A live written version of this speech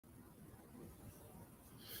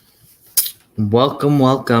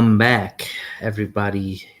Welcome back,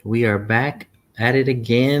 everybody. We are back at it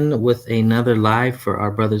again with another live for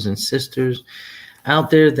our brothers and sisters out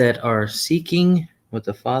there that are seeking what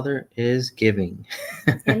the Father is giving.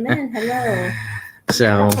 Amen. Hello.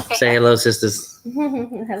 So, say hello, sisters.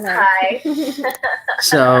 Hello. Hi.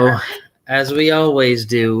 So, as we always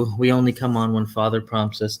do, we only come on when Father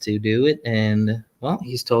prompts us to do it. And, well,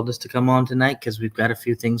 He's told us to come on tonight because we've got a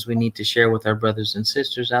few things we need to share with our brothers and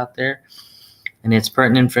sisters out there. And it's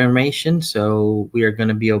pertinent information, so we are going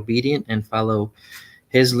to be obedient and follow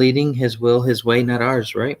His leading, His will, His way, not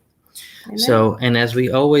ours, right? Amen. So, and as we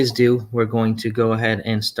always do, we're going to go ahead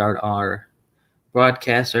and start our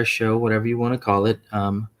broadcast, our show, whatever you want to call it,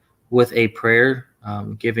 with a prayer,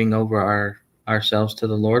 giving over ourselves to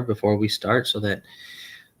the Lord before we start, so that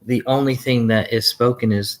the only thing that is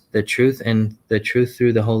spoken is the truth, and the truth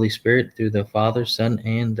through the Holy Spirit, through the Father, Son,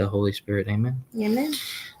 and the Holy Spirit. Amen. Amen.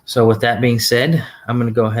 So with that being said, I'm going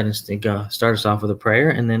to go ahead and start us off with a prayer,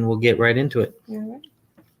 and then we'll get right into it. All right.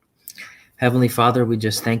 Heavenly Father, we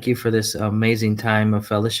just thank you for this amazing time of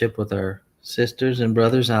fellowship with our sisters and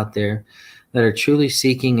brothers out there that are truly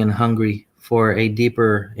seeking and hungry for a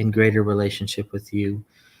deeper and greater relationship with you.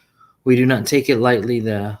 We do not take it lightly,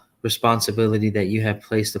 the responsibility that you have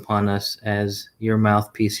placed upon us as your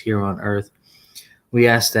mouthpiece here on earth. We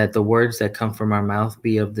ask that the words that come from our mouth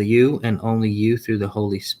be of the you and only you through the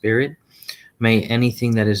Holy Spirit. May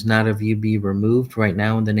anything that is not of you be removed right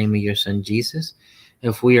now in the name of your Son, Jesus.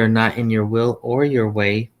 If we are not in your will or your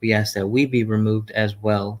way, we ask that we be removed as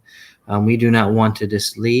well. We do not want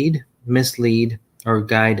to mislead, or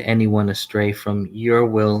guide anyone astray from your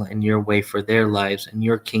will and your way for their lives and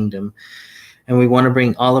your kingdom. And we want to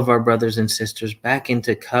bring all of our brothers and sisters back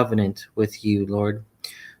into covenant with you, Lord.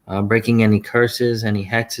 Breaking any curses, any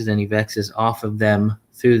hexes, any vexes off of them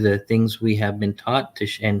through the things we have been taught to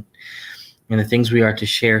and the things we are to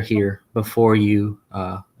share here before you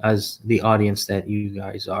as the audience that you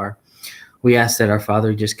guys are. We ask that our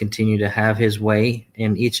Father just continue to have his way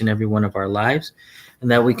in each and every one of our lives,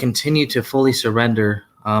 and that we continue to fully surrender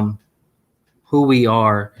who we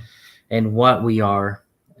are and what we are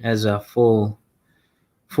as a full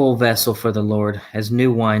vessel for the Lord, as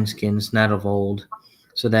new wineskins, not of old,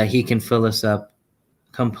 so that he can fill us up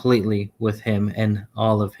completely with him and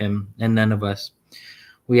all of him and none of us.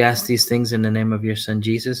 We ask these things in the name of your Son,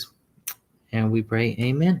 Jesus, and we pray,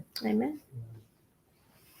 amen. Amen.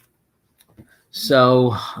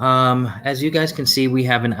 So, as you guys can see, we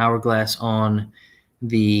have an hourglass on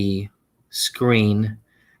the screen,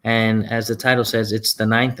 and as the title says, it's the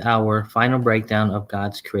 9th hour, final breakdown of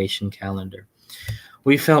God's creation calendar.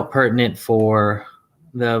 We felt pertinent for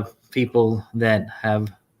the people that have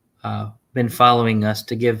been following us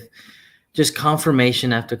to give just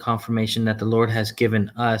confirmation after confirmation that the Lord has given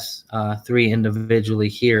us three individually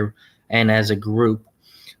here and as a group,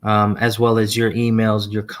 as well as your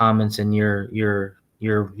emails, your comments, and your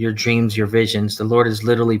dreams, your visions. The Lord is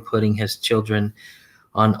literally putting his children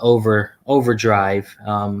on overdrive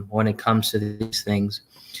when it comes to these things.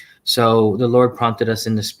 So the Lord prompted us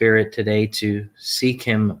in the spirit today to seek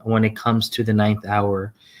him when it comes to the 9th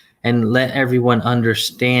hour, and let everyone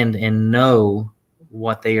understand and know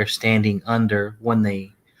what they are standing under when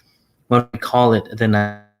we call it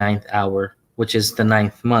the 9th hour, which is the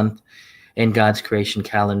 9th month in God's creation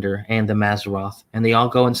calendar, and the Mazzaroth. And they all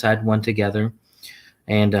go inside one together.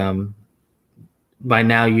 And by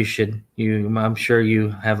now I'm sure you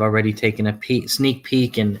have already taken a sneak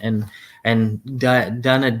peek and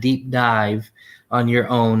done a deep dive on your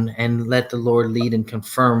own, and let the Lord lead and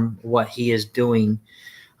confirm what he is doing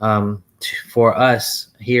for us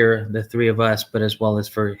here, the three of us, but as well as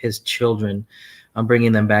for his children,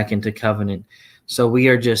 bringing them back into covenant. So we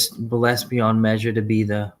are just blessed beyond measure to be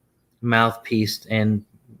the mouthpiece, and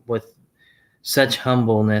with such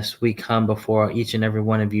humbleness we come before each and every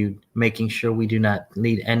one of you, making sure we do not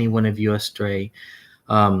lead any one of you astray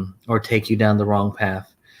or take you down the wrong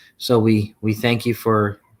path. So we thank you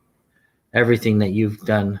for everything that you've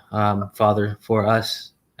done, Father, for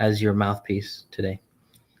us as your mouthpiece today.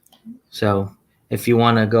 So if you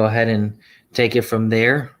want to go ahead and take it from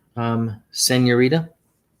there, Senorita.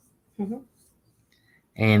 Mm-hmm.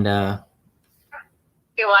 And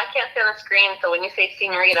Okay, well, I can't see on the screen, so when you say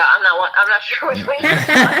senorita, I'm not sure which one you're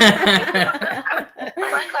I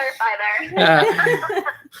want to clarify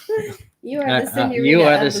there. You are the senorita. You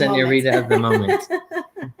are the senorita of the moment.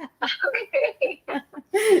 Okay.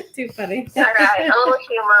 Too funny. All right, a little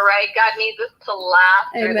humor, right? God needs us to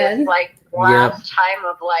laugh through Amen. this last time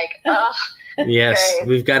of ugh. Yes, Okay.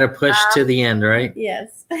 We've got to push to the end, right?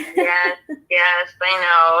 Yes. Yes, I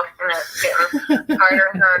know. it's getting harder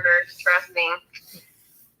and harder. Trust me.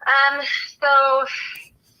 So,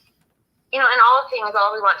 in all things,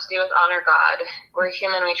 all we want to do is honor God. We're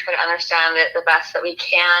human. We try to understand it the best that we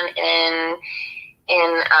can in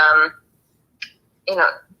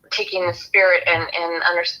taking the Spirit and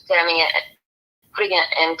understanding it, putting it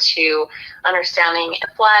into understanding in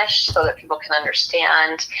flesh so that people can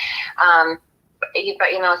understand. But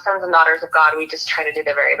sons and daughters of God, we just try to do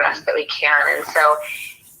the very best that we can. And so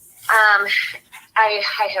I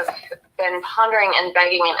have been pondering and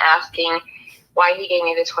begging and asking why he gave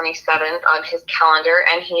me the 27th on his calendar,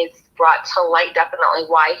 and he's brought to light definitely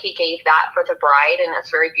why he gave that for the bride, and it's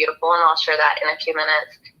very beautiful, and I'll share that in a few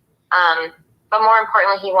minutes. But more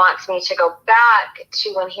importantly, he wants me to go back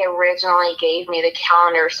to when he originally gave me the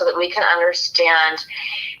calendar so that we can understand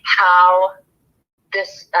how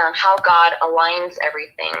God aligns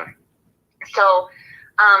everything. So,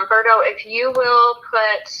 Berto, if you will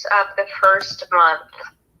put up the first month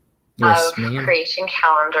of creation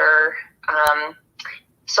calendar,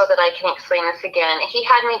 so that I can explain this again. He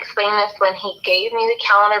had me explain this when he gave me the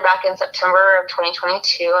calendar back in September of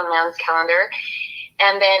 2022 on man's calendar.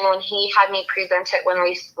 And then when he had me present it, when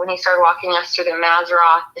he started walking us through the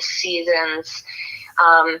Mazzaroth, the seasons,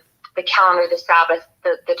 the calendar, the Sabbath,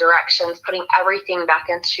 the directions, putting everything back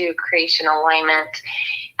into creation alignment.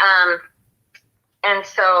 And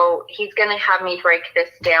so he's going to have me break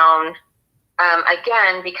this down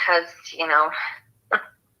again because,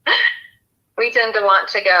 we tend to want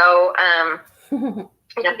to go,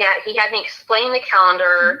 he had me explain the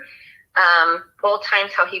calendar, both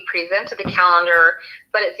times how he presented the calendar,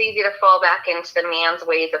 but it's easy to fall back into the man's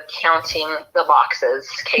ways of counting the boxes.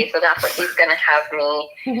 Okay, so that's what he's going to have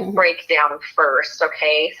me break down first.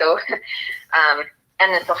 Okay, so,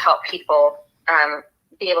 and this will help people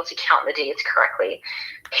be able to count the days correctly.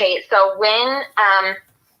 Okay, so when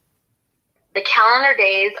the calendar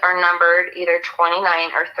days are numbered either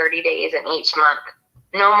 29 or 30 days in each month,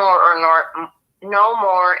 no more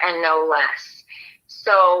and no less.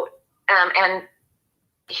 So, and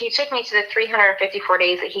he took me to the 354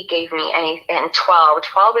 days that he gave me, and 12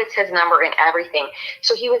 is his number in everything.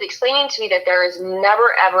 So he was explaining to me that there is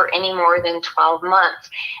never, ever any more than 12 months,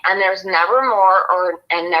 and there's never more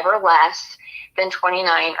and never less than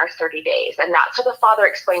 29 or 30 days. And that's how the Father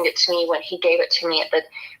explained it to me when he gave it to me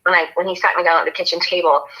when he sat me down at the kitchen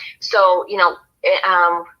table. So, in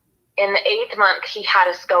the 8th month, he had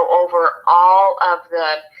us go over all of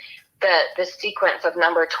the sequence of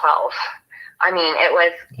number 12. I mean,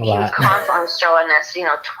 he was constantly showing us,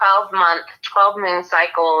 12 month, 12 moon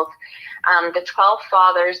cycles, the 12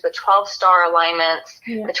 fathers, the 12 star alignments,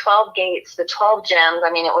 the 12 gates, the 12 gems. I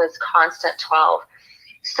mean, it was constant 12.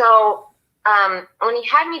 So, when he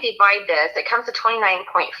had me divide this, it comes to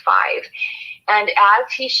 29.5. And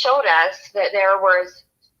as he showed us that there's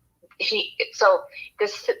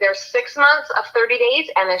 6 months of 30 days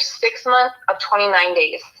and there's 6 months of 29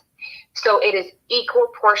 days. So it is equal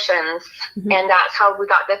portions, and that's how we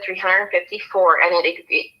got the 354, and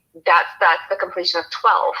that's the completion of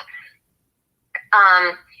 12.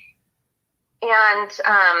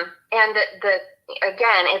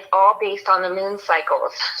 Again, it's all based on the moon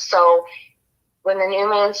cycles. So when the new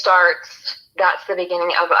moon starts, that's the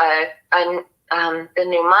beginning of the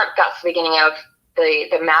new month. That's the beginning of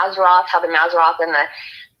the Mazzaroth. How the Mazzaroth and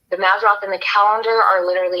the Mazzaroth and the calendar are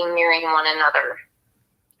literally mirroring one another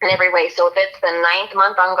in every way. So if it's the 9th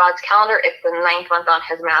month on God's calendar, it's the 9th month on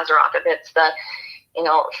his Mazzaroth. If it's the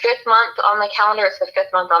 5th month on the calendar, it's the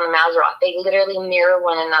 5th month on the Mazzaroth. They literally mirror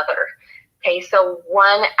one another. Okay, so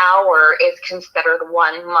 1 hour is considered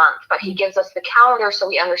 1 month, but he gives us the calendar so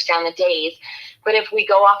we understand the days. But if we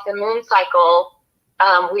go off the moon cycle,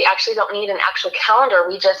 we actually don't need an actual calendar.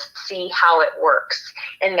 We just see how it works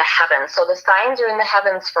in the heavens. So the signs are in the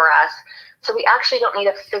heavens for us. So we actually don't need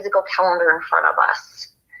a physical calendar in front of us.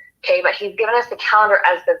 Okay, but he's given us the calendar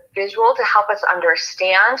as the visual to help us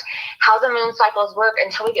understand how the moon cycles work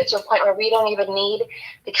until we get to a point where we don't even need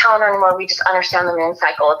the calendar anymore. We just understand the moon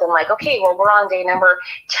cycle. It's like, okay, well, we're on day number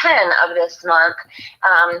 10 of this month,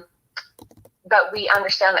 but we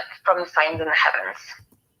understand it from the signs in the heavens.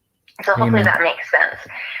 So hopefully that makes sense.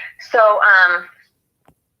 So,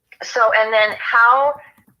 and then how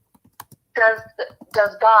does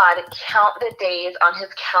God count the days on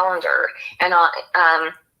his calendar? And on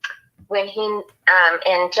when he in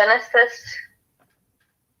Genesis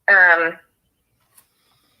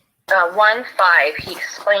 1:5, he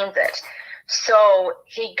explains it. So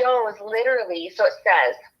he goes literally. So it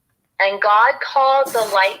says, and God called the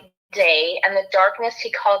light day, and the darkness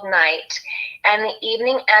he called night, and the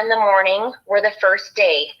evening and the morning were the first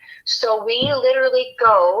day. So we literally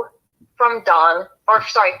go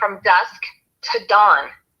from dusk to dawn.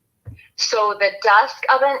 So the dusk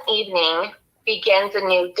of an evening begins a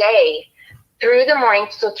new day through the morning,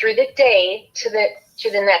 so through the day to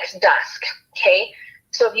the next dusk. Okay,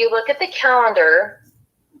 so if you look at the calendar,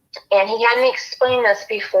 and he had me explain this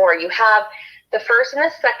before, you have the first and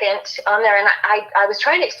the second on there, and I was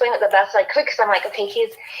trying to explain it the best I could, because I'm like, okay,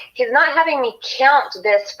 he's not having me count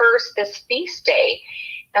this feast day,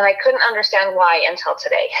 and I couldn't understand why until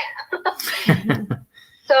today.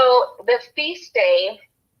 So the feast day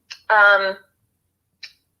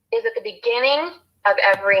is at the beginning of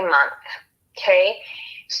every month. Okay,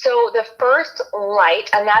 so the first light,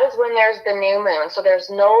 and that is when there's the new moon. So there's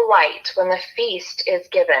no light when the feast is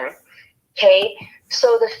given. Okay,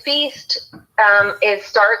 so the feast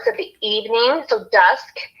starts at the evening, so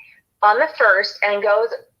dusk on the first, and goes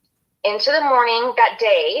into the morning that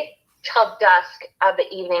day till dusk of the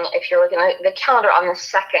evening if you're looking at the calendar on the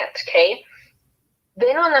second. Okay,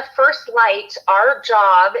 then on the first light, our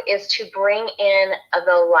job is to bring in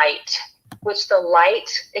the light, which the light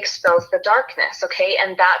expels the darkness. Okay,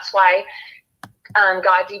 and that's why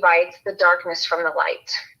God divides the darkness from the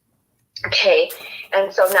light. Okay,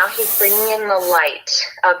 and so now he's bringing in the light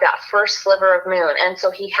of that first sliver of moon. And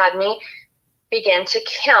so he had me begin to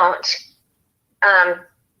count.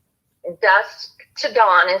 Dusk to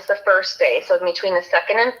dawn is the first day. So between the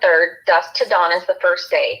second and third, dusk to dawn is the first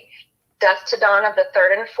day. Dusk to dawn of the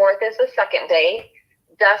third and fourth is the second day.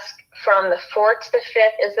 Dusk from the fourth to the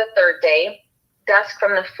fifth is the third day. Dusk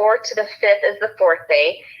from the fourth to the fifth is the fourth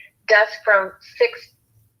day. Dusk from sixth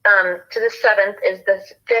to the seventh is the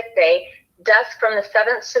fifth day. Dusk from the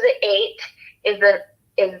seventh to the eighth is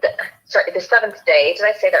the seventh day. Did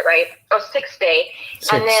I say that right? Oh, sixth day.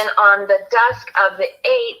 Six. And then on the dusk of the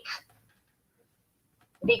eighth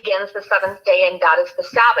begins the seventh day, and that is the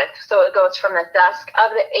Sabbath. So it goes from the dusk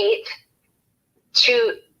of the eighth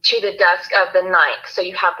to the dusk of the ninth. So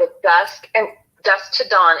you have the dusk, and dusk to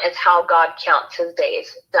dawn is how God counts his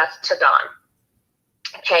days, dusk to dawn.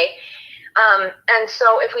 Okay. And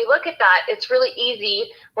so if we look at that, it's really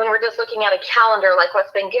easy when we're just looking at a calendar like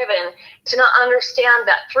what's been given to not understand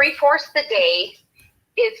that 3/4 of the day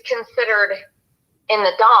is considered in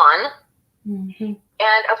the dawn,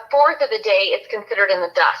 and 1/4 of the day is considered in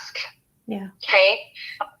the dusk. Yeah. Okay.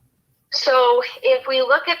 So if we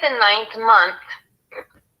look at the 9th month,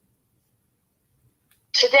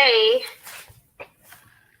 today,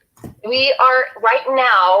 we are right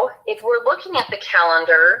now, if we're looking at the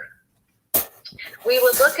calendar, we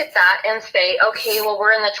would look at that and say, okay, well,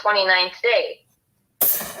 we're in the 29th day,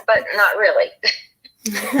 but not really.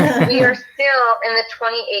 We are still in the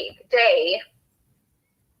 28th day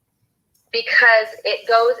because it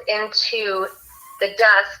goes into the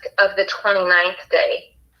dusk of the 29th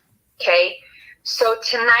day. Okay, so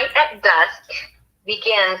tonight at dusk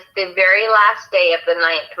begins the very last day of the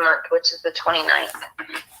 9th month, which is the 29th.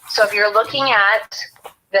 So if you're looking at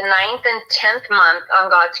the 9th and 10th month on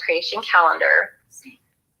God's creation calendar,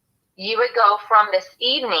 you would go from this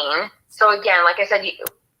evening. So again, like I said,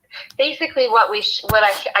 basically what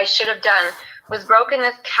I should have done was broken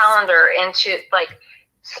this calendar into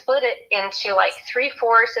split it into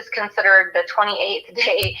 3/4 is considered the 28th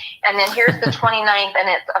day, and then here's the 29th, and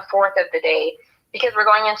it's 1/4 of the day, because we're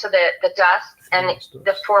going into the dusk and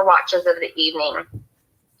the 4 watches of the evening.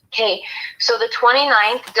 Okay, so the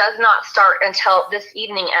 29th does not start until this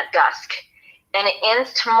evening at dusk, and it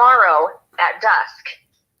ends tomorrow at dusk.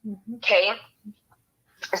 Okay,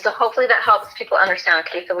 so hopefully that helps people understand.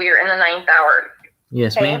 Okay, so we are in the 9th hour.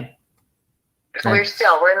 Yes, okay? ma'am.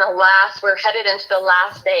 We're headed into the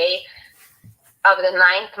last day of the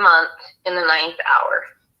 9th month in the 9th hour.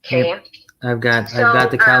 Okay. Yep. I've got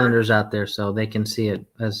the calendars out there so they can see it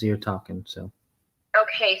as you're talking. So.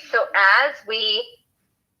 Okay, so as we,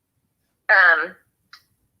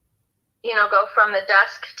 go from the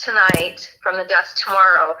dusk tonight, from the dusk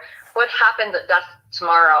tomorrow, what happens at dusk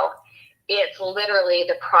tomorrow? It's literally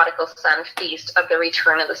the prodigal son feast of the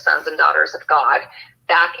return of the sons and daughters of God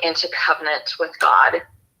back into covenant with God.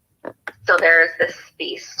 So there's this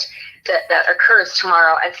feast that occurs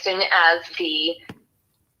tomorrow as soon as the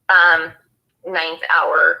 9th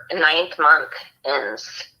hour, 9th month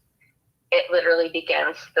ends. It literally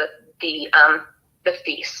begins the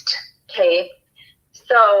feast. Okay,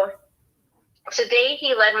 so today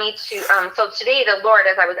he led me to. So today the Lord,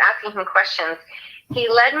 as I was asking him questions, he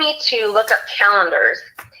led me to look up calendars,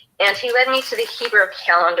 and he led me to the Hebrew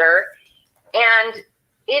calendar, and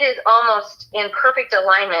it is almost in perfect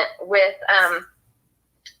alignment with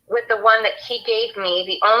the one that he gave me.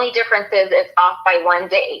 The only difference is it's off by 1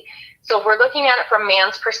 day. So if we're looking at it from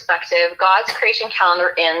man's perspective, God's creation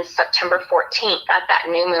calendar ends September 14th at that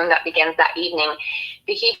new moon that begins that evening.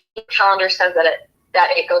 The Hebrew calendar says that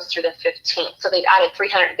it goes through the 15th. So they've added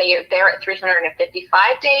 300. They're at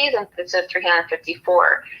 355 days instead of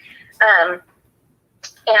 354.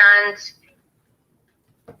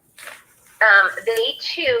 They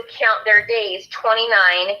too count their days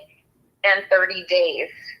 29 and 30 days.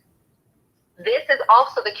 This is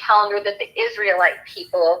also the calendar that the Israelite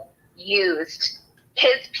people used,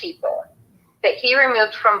 his people, that he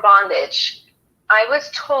removed from bondage. I was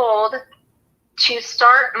told to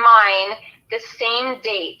start mine the same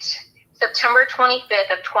date, September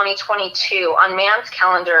 25th of 2022, on man's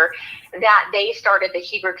calendar that they started the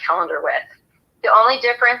Hebrew calendar with. The only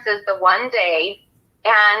difference is the one day,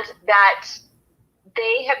 and that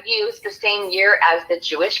they have used the same year as the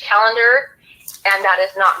Jewish calendar, and that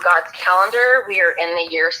is not God's calendar. We are in the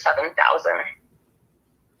year 7000.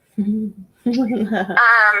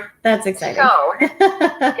 That's exciting. So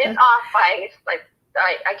it's off by, like,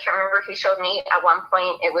 I can't remember, he showed me at one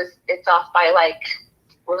point it's off by, like,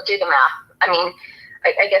 we'll do the math. I mean,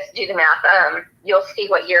 I guess do the math. You'll see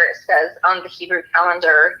what year it says on the Hebrew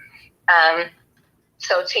calendar.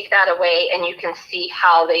 So take that away and you can see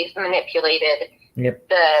how they've manipulated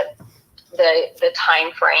the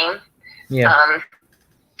time frame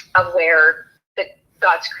of where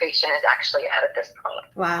God's creation is actually at this point.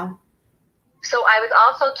 Wow. So I was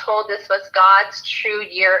also told this was God's true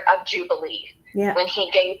year of Jubilee. Yeah. When he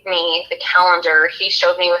gave me the calendar, he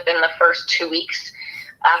showed me within the first 2 weeks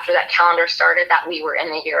after that calendar started that we were in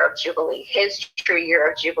the year of Jubilee, his true year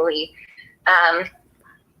of Jubilee. And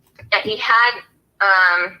he had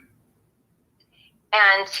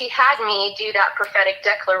me do that prophetic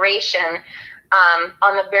declaration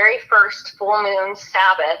on the very first full moon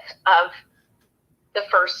Sabbath of the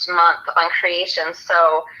first month on creation.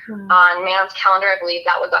 So on man's calendar, I believe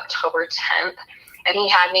that was October 10th. And he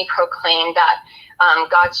had me proclaim that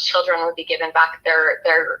God's children would be given back their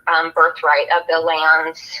birthright of the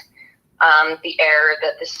lands, the air,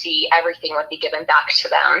 the sea, everything would be given back to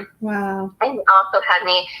them. Wow. And he also had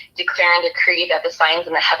me declare and decree that the signs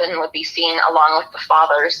in the heaven would be seen along with the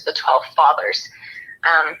fathers, the 12 fathers.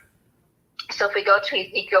 So if we go to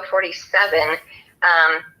Ezekiel 47,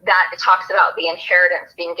 that it talks about the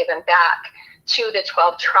inheritance being given back to the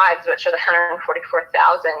 12 tribes, which are the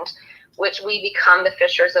 144,000, which we become the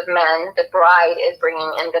fishers of men. The bride is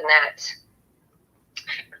bringing in the net.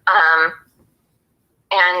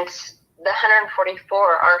 And the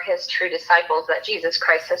 144 are his true disciples that Jesus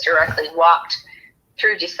Christ has directly walked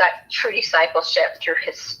through true discipleship through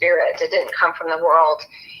his spirit. It didn't come from the world.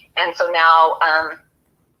 And so now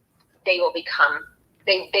they will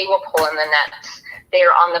pull in the nets. They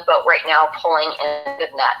are on the boat right now pulling in the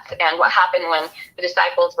nets. And what happened when the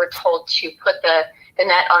disciples were told to put the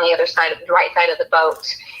net on the other side, the right side of the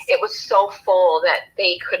boat, it was so full that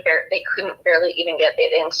they couldn't barely even get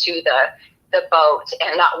it into the boat,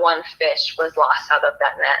 and not one fish was lost out of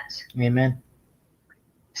that net. Amen.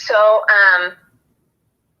 So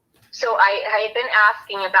I had been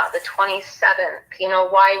asking about the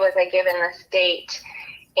 27th, why was I given this date?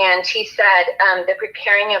 And he said, the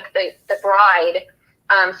preparing of the bride.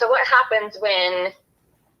 So what happens when,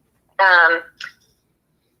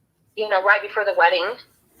 right before the wedding,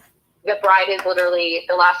 the bride is literally,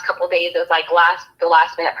 the last couple of days is like the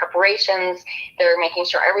last minute preparations. They're making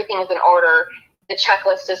sure everything is in order. The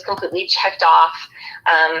checklist is completely checked off.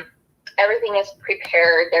 Everything is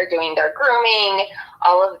prepared. They're doing their grooming,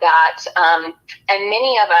 all of that. And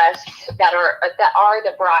many of us that are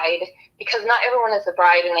the bride, because not everyone is the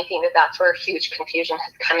bride, and I think that that's where huge confusion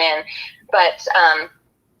has come in. But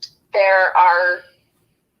there are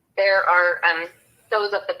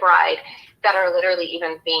those of the bride that are literally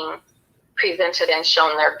even being presented and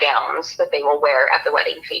shown their gowns that they will wear at the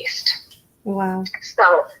wedding feast. Wow.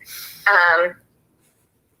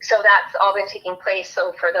 So that's all been taking place.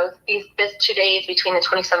 So for these 2 days between the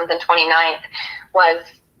 27th and 29th was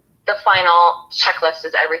the final checklist.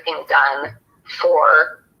 Is everything done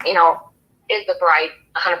for, is the bride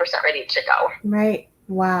 100% ready to go? Right.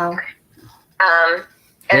 Wow.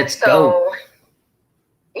 Let's go.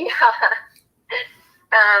 Yeah.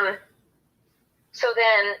 So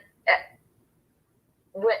then,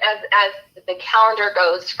 as the calendar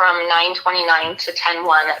goes from 9/29 to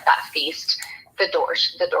 10/1 at that feast, the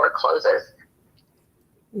door closes.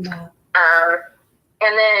 Wow.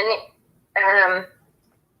 And then,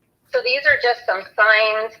 so these are just some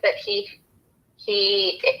signs that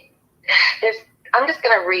I'm just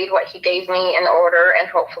going to read what he gave me in order, and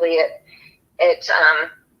hopefully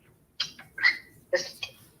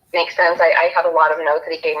make sense. I have a lot of notes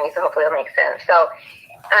that he gave me, so hopefully it'll make sense. So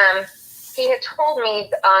he had told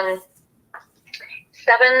me on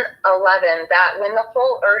 7/11 that when the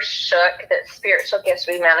whole earth shook, that spiritual gifts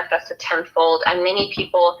would be manifested tenfold, and many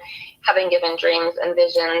people have been given dreams and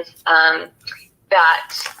visions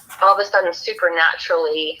that all of a sudden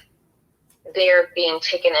supernaturally they're being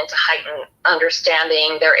taken into heightened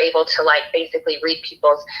understanding. They're able to like basically read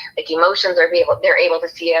people's like emotions, or they're able to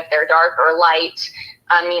see if they're dark or light,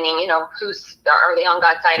 meaning, you know, are they on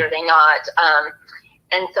God's side or are they not?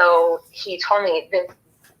 And so he told me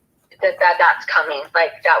that's coming,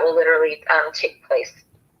 like that will literally take place.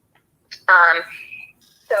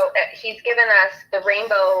 So he's given us the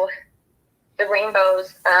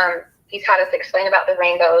rainbows. He's had us explain about the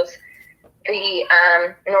rainbows, the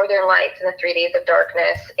northern lights, and the 3 days of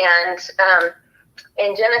darkness. And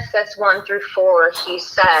in Genesis 1-4, he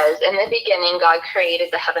says, in the beginning, God created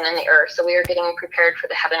the heaven and the earth. So we are getting prepared for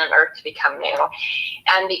the heaven and earth to become new.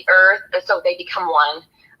 And the earth, so they become one.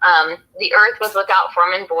 The earth was without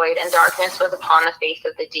form and void, and darkness was upon the face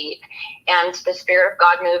of the deep. And the Spirit of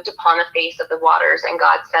God moved upon the face of the waters. And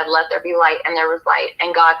God said, let there be light, and there was light.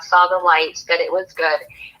 And God saw the light, that it was good.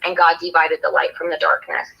 And God divided the light from the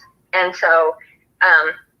darkness. And so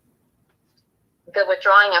the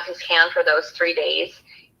withdrawing of his hand for those 3 days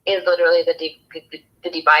is literally the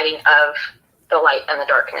dividing of the light and the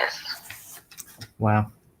darkness.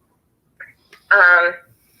 Wow.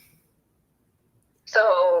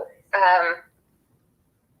 So,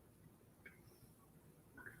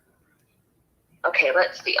 okay,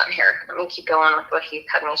 let's see on here. Let me keep going with what he's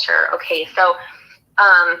had me share. Okay, so,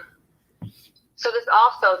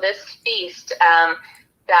 this feast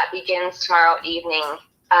that begins tomorrow evening,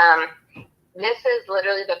 this is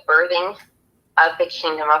literally the birthing of the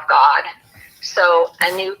kingdom of God. So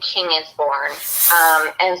a new king is born.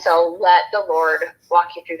 And so let the Lord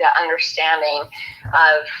walk you through that understanding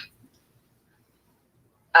of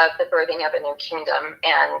the birthing of a new kingdom,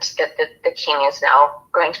 and that the king is now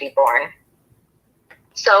going to be born.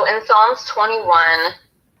 So in Psalms 21,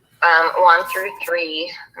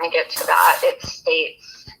 1-3, let me get to that. It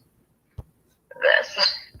states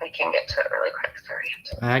this. I can get to it really quick. Sorry.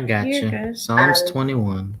 I got You're you. good. Psalms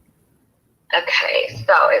 21. Okay,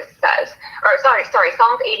 so it says,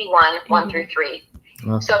 Psalms 81, 1-3.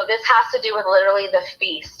 Okay. So this has to do with literally the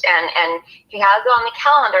feast, and he has it on the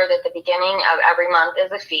calendar that the beginning of every month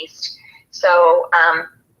is a feast. So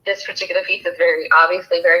this particular feast is very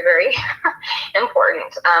very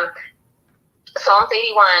important. Psalms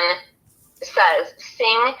 81 says,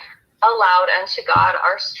 "Sing aloud unto God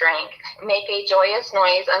our strength, make a joyous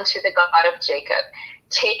noise unto the God of Jacob.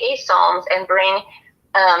 Take a psalms and bring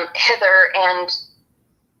hither and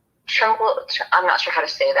tremble." I'm not sure how to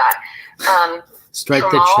say that. Strike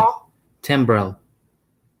the timbrel.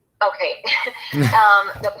 Okay.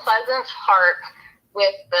 The pleasant harp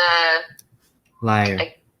with the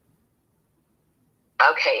lyre.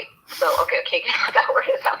 Okay. So, okay. That word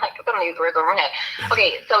is, I'm like, some of these words over my head.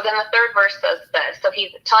 Okay. So then the third verse says this. So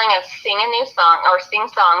he's telling us, sing a new song, or sing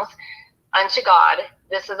songs unto God.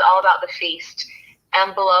 This is all about the feast.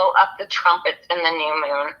 And blow up the trumpets in the new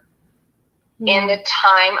moon in the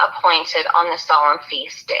time appointed on the solemn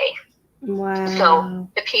feast day. Wow. So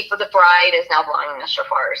the people, the bride is now blowing the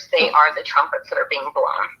shofars. They are the trumpets that are being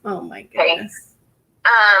blown. Oh my goodness.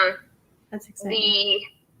 Okay. That's exciting.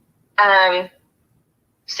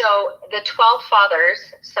 So the 12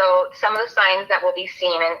 fathers, so some of the signs that will be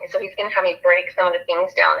seen, and so he's going to have me break some of the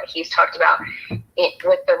things down that he's talked about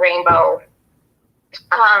with the rainbow,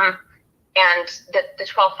 and the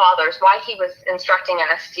 12 fathers, why he was instructing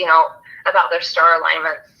us, about their star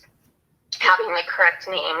alignments, having the correct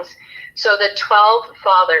names. So the 12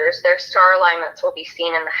 fathers, their star alignments will be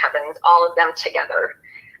seen in the heavens, all of them together,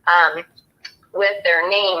 with their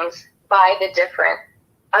names by the different,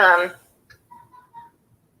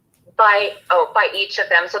 by each of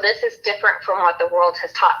them. So this is different from what the world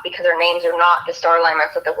has taught, because their names are not the star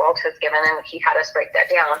alignments that the world has given, and he had us break that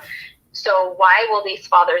down. So why will these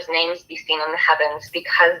fathers' names be seen in the heavens?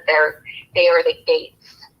 Because they are the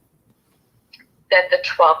gates that the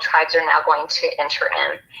 12 tribes are now going to enter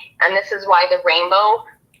in. And this is why the rainbow,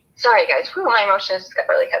 sorry guys, my emotions just got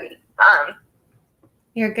really heavy.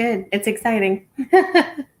 You're good. It's exciting.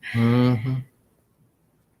 Mm-hmm.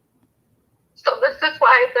 So this is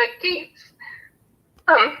why the gates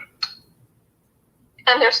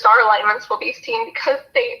and their star alignments will be seen, because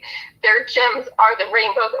their gems are the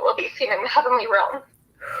rainbow that will be seen in the heavenly realm.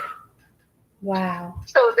 Wow.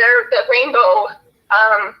 So the rainbow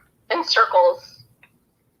encircles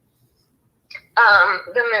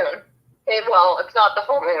the moon. Well, it's not the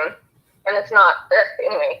whole moon. and it's not,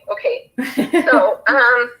 anyway, okay.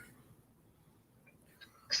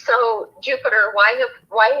 So Jupiter, why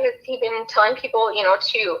has he been telling people,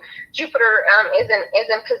 to Jupiter is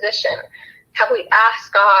in position? Have we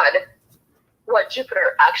asked God what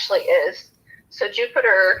Jupiter actually is? So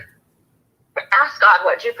Jupiter, ask God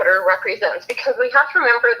what Jupiter represents, because we have to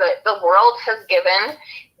remember that the world has given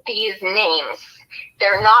these names.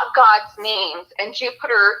 They're not God's names, and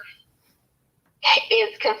Jupiter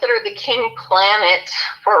is considered the king planet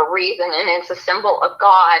for a reason, and it's a symbol of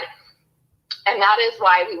God. And that is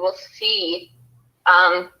why we will see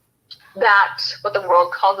that what the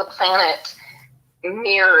world calls a planet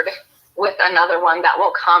mirrored with another one that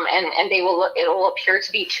will come, and it will appear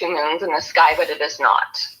to be two moons in the sky, but it is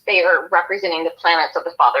not. They are representing the planets of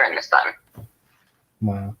the Father and the Son.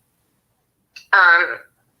 Wow.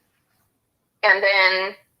 And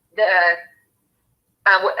then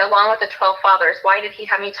along with the 12 fathers, why did he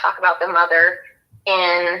have me talk about the mother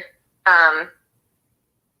in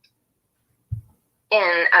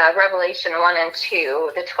Revelation 1 and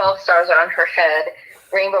 2? The 12 stars are on her head.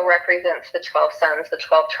 Rainbow represents the 12 sons, the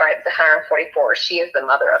 12 tribes, the 144. She is the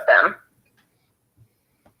mother of them.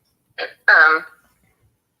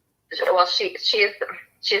 Well, she is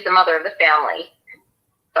the mother of the family.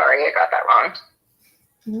 Sorry, I got that wrong.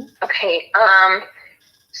 Mm-hmm. Okay.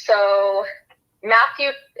 So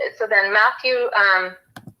Matthew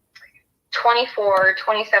 24,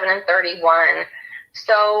 27, and 31.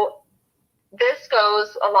 So this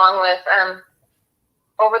goes along with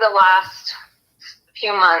over the last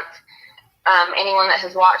few months, anyone that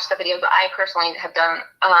has watched the videos that I personally have done,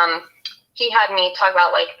 he had me talk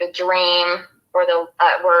about like the dream or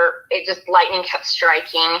where it just lightning kept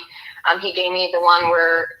striking. He gave me the one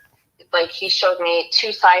where like he showed me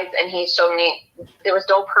two sides, and he showed me there was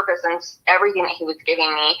no purpose in everything that he was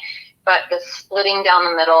giving me, but the splitting down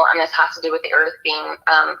the middle, and this has to do with the earth being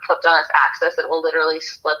flipped on its axis. It will literally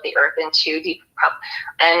split the earth into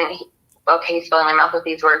he's filling my mouth with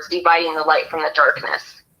these words, dividing the light from the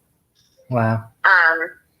darkness. Wow.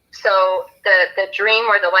 So the dream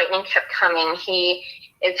where the lightning kept coming, he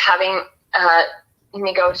is having, let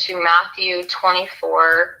me go to Matthew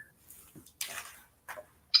 24,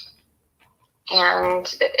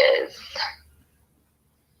 and it is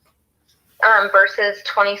verses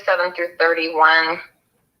 27 through 31.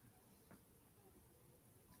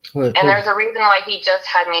 And there's a reason why he just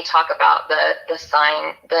had me talk about the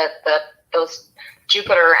sign, those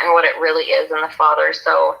Jupiter and what it really is in the Father.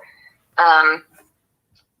 So,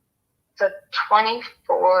 so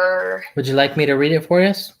 24. Would you like me to read it for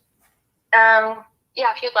us? Yeah,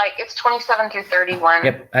 if you'd like. It's 27 through 31.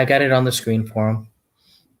 Yep, I got it on the screen for him.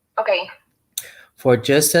 Okay. For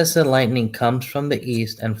just as the lightning comes from the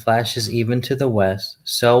east and flashes even to the west,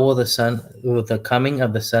 so will the coming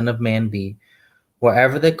of the Son of Man be.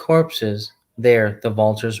 Wherever the corpse is, there the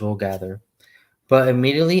vultures will gather. But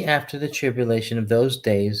immediately after the tribulation of those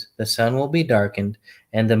days, the sun will be darkened,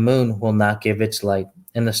 and the moon will not give its light,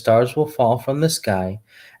 and the stars will fall from the sky,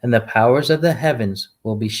 and the powers of the heavens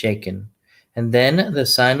will be shaken. And then the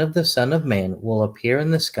sign of the Son of Man will appear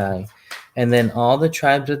in the sky, and then all the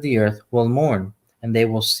tribes of the earth will mourn, and they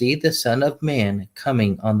will see the Son of Man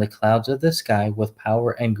coming on the clouds of the sky with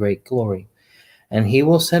power and great glory. And he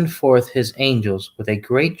will send forth his angels with a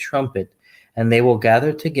great trumpet, and they will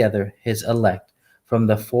gather together his elect from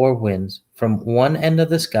the four winds, from one end of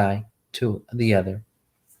the sky to the other.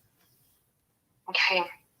 Okay.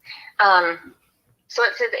 So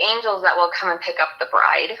it says angels that will come and pick up the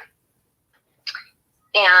bride.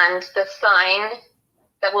 And the sign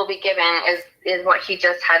that will be given is what he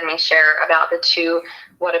just had me share about the two,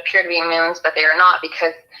 what appear to be moons, but they are not,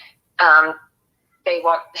 because they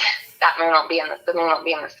won't, that moon won't be the moon won't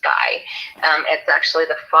be in the sky. It's actually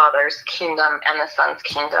the Father's kingdom and the Son's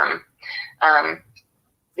kingdom,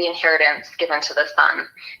 the inheritance given to the Son.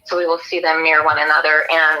 So we will see them mirror one another.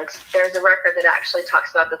 And there's a record that actually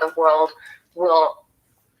talks about that the world will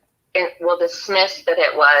dismiss that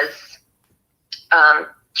it was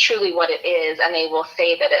truly what it is, and they will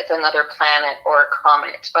say that it's another planet or a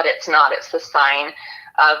comet, but it's not. It's the sign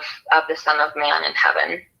of the Son of Man in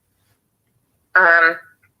heaven.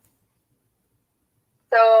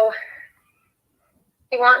 So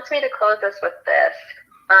he wants me to close this with this,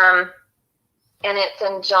 and it's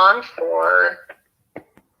in John 4, and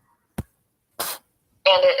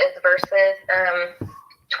it is verses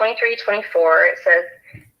 23, 24. It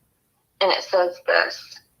says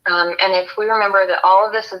this. And if we remember that all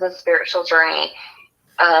of this is a spiritual journey,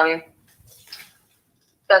 that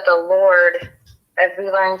the Lord, as we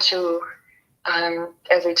learn to,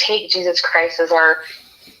 as we take Jesus Christ as our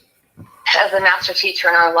as a master teacher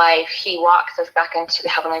in our life, he walks us back into the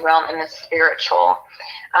heavenly realm in the spiritual.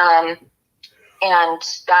 And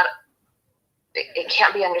that it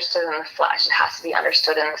can't be understood in the flesh. It has to be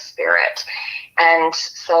understood in the spirit. And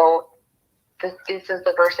so this is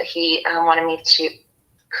the verse that he wanted me to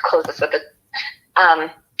close this with.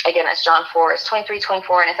 Again, it's John 4. It's 23,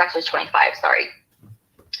 24, and it's actually 25, sorry.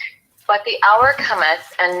 But the hour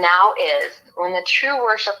cometh, and now is, when the true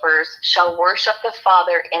worshipers shall worship the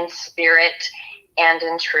Father in spirit and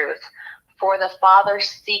in truth. For the Father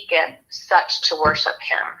seeketh such to worship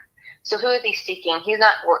him. So who is he seeking? He's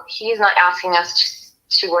not asking us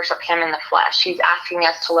to worship him in the flesh. He's asking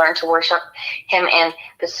us to learn to worship him in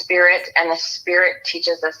the spirit, and the spirit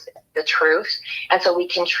teaches us the truth. And so we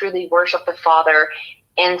can truly worship the Father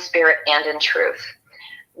in spirit and in truth.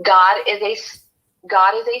 God is a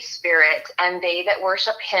spirit, and they that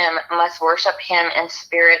worship him must worship him in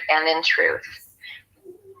spirit and in truth.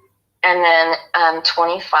 And then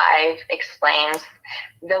 25 explains,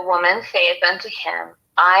 the woman saith unto him,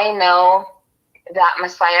 I know that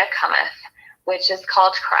Messiah cometh, which is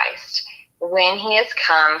called Christ. When he is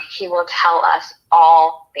come, he will tell us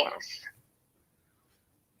all things.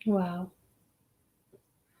 Wow.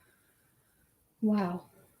 Wow.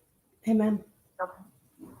 Amen.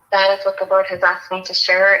 That is what the Lord has asked me to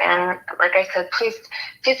share. And like I said, please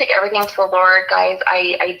take everything to the Lord, guys.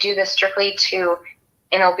 I do this strictly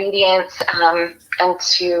in obedience and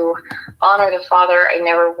to honor the Father. I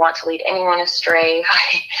never want to lead anyone astray.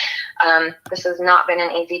 This has not been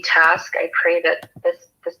an easy task. I pray that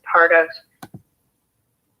this part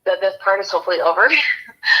is hopefully over.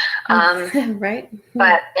 Right.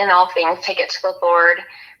 But in all things, take it to the Lord.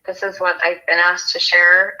 This is what I've been asked to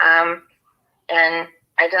share. And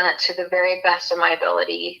I've done it to the very best of my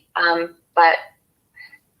ability. But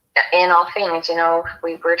in all things,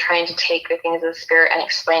 we're trying to take the things of the Spirit and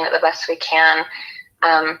explain it the best we can.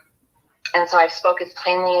 And so I've spoke as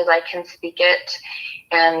plainly as I can speak it,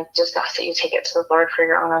 and just ask that you take it to the Lord for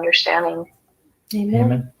your own understanding. Amen.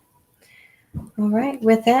 Amen. All right.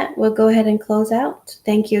 With that, we'll go ahead and close out.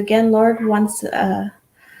 Thank you again, Lord, once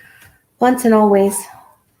and always.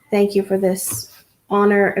 Thank you for this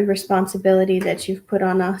honor and responsibility that you've put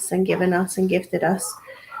on us and given us and gifted us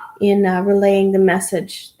in relaying the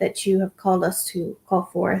message that you have called us to call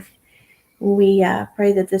forth. We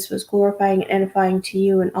pray that this was glorifying and edifying to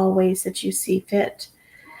you in all ways that you see fit,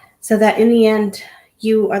 so that in the end,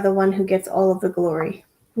 you are the one who gets all of the glory.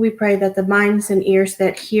 We pray that the minds and ears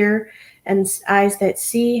that hear and eyes that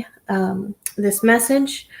see this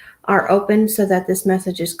message are open, so that this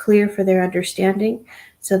message is clear for their understanding,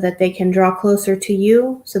 so that they can draw closer to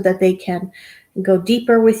you, so that they can go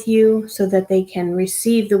deeper with you, so that they can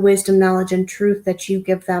receive the wisdom, knowledge, and truth that you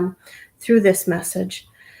give them through this message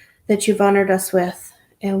that you've honored us with.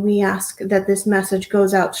 And we ask that this message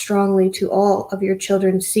goes out strongly to all of your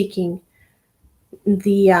children seeking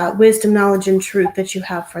the wisdom, knowledge, and truth that you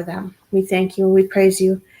have for them. We thank you and we praise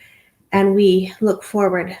you, and we look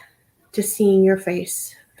forward to seeing your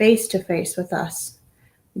face to face with us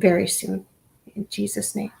very soon. In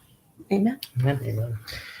Jesus' name, amen. Amen.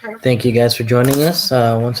 Thank you guys for joining us.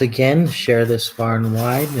 Once again, share this far and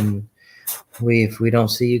wide. And if we don't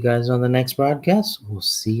see you guys on the next broadcast, we'll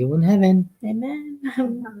see you in heaven. Amen.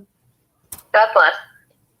 God bless.